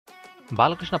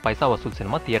బాలకృష్ణ పైసా Vasool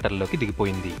cinema థియేటర్లోకి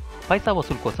దిగిపోయింది. పైసా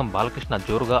వసూల్ కోసం బాలకృష్ణ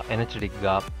జోరుగా ఎనర్జెటిక్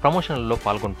గా ప్రమోషన్లలో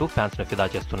పాల్గొంటూ ఫ్యాన్స్ ను ఫిదా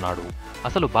చేస్తున్నాడు.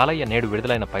 అసలు బాలయ్య నేడు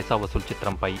విడుదలైన పైసా వసూల్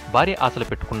చిత్రంపై భారీ ఆశలు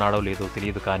పెట్టుకున్నాడో లేదో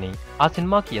తెలియదు కానీ ఆ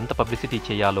సినిమాకి ఎంత పబ్లిసిటీ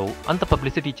చేయాలో అంత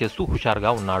పబ్లిసిటీ చేస్తూ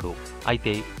హుషారుగా ఉన్నాడు.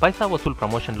 అయితే పైసా వసూల్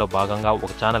ప్రమోషన్ లో భాగంగా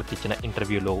ఒక ఛానల్ కి ఇచ్చిన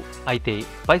ఇంటర్వ్యూలో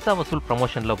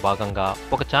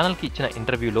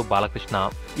బాలకృష్ణ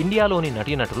ఇండియాలోని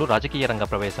నటీనటులు రాజకీయ రంగ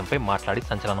ప్రవేశంపై మాట్లాడి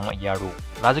సంచలనం అయ్యాడు.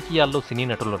 రాజకీయాల్లో సినీ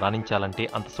నటులు రాణించాలంటే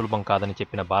అంత సులభం కాదని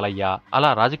చెప్పిన బాలయ్య అలా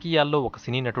రాజకీయాల్లో ఒక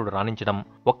సినీ నటుడు రాణించడం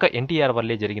ఒక్క ఎన్టీఆర్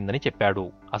వల్లే జరిగిందని చెప్పాడు.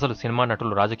 అసలు సినిమా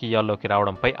నటులు రాజకీయాల్లోకి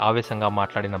రావడంపై ఆవేశంగా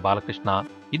మాట్లాడిన బాలకృష్ణ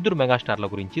ఇద్దరు మెగాస్టార్ల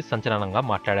గురించి సంచలనంగా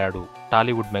మాట్లాడాడు.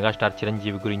 టాలీవుడ్ మెగాస్టార్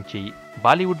చిరంజీవి గురించి,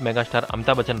 బాలీవుడ్ మెగాస్టార్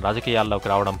అమితాబ్ బచ్చన్ రాజకీయాల్లోకి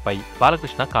రావడంపై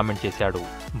బాలకృష్ణ కామెంట్ చేశాడు.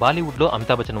 బాలీవుడ్ లో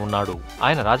అమితాబ్ బచ్చన్ ఉన్నాడు,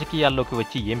 ఆయన రాజకీయాల్లోకి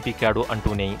వచ్చి ఏం పీకాడు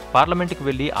అంటూనే పార్లమెంటుకు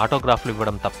వెళ్లి ఆటోగ్రాఫ్లు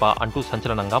ఇవ్వడం తప్ప అంటూ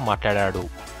సంచలనంగా మాట్లాడాడు.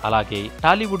 అలాగే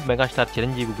టాలీవుడ్ మెగాస్టార్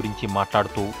చిరంజీవి గురించి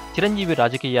మాట్లాడుతూ చిరంజీవి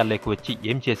రాజకీయాల్లోకి వచ్చి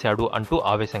ఏం చేశాడు అంటూ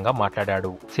ఆవేశంగా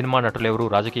మాట్లాడాడు. సినిమా నటులెవరూ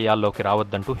రాజకీయాల్లోకి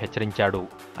రావద్దంటూ హెచ్చరించాడు.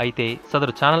 అయితే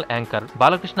సదరు ఛానల్ యాంకర్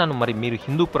బాలకృష్ణను మరి మీరు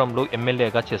హిందూపురంలో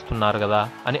ఎమ్మెల్యేగా చేస్తున్నారు కదా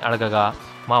అని అడగగా,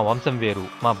 మా వంశం వేరు,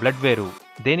 మా బ్లడ్ వేరు,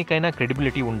 దేనికైనా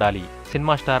క్రెడిబిలిటీ ఉండాలి,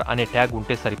 సినిమా స్టార్ అనే ట్యాగ్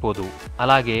ఉంటే సరిపోదు.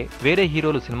 అలాగే వేరే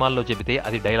హీరోలు సినిమాల్లో చెబితే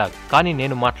అది డైలాగ్, కానీ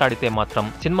నేను మాట్లాడితే మాత్రం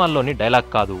సినిమాల్లోని డైలాగ్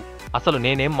కాదు, అసలు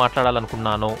నేనేం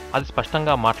మాట్లాడాలనుకున్నానో అది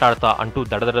స్పష్టంగా మాట్లాడతా అంటూ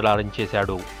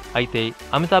దడదడలాడించేశాడు. అయితే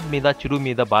అమితాబ్ మీద, చిరు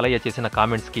మీద బాలయ్య చేసిన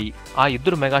కామెంట్స్ కి ఆ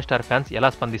ఇద్దరు మెగాస్టార్ ఫ్యాన్స్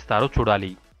ఎలా స్పందిస్తారో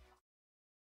చూడాలి.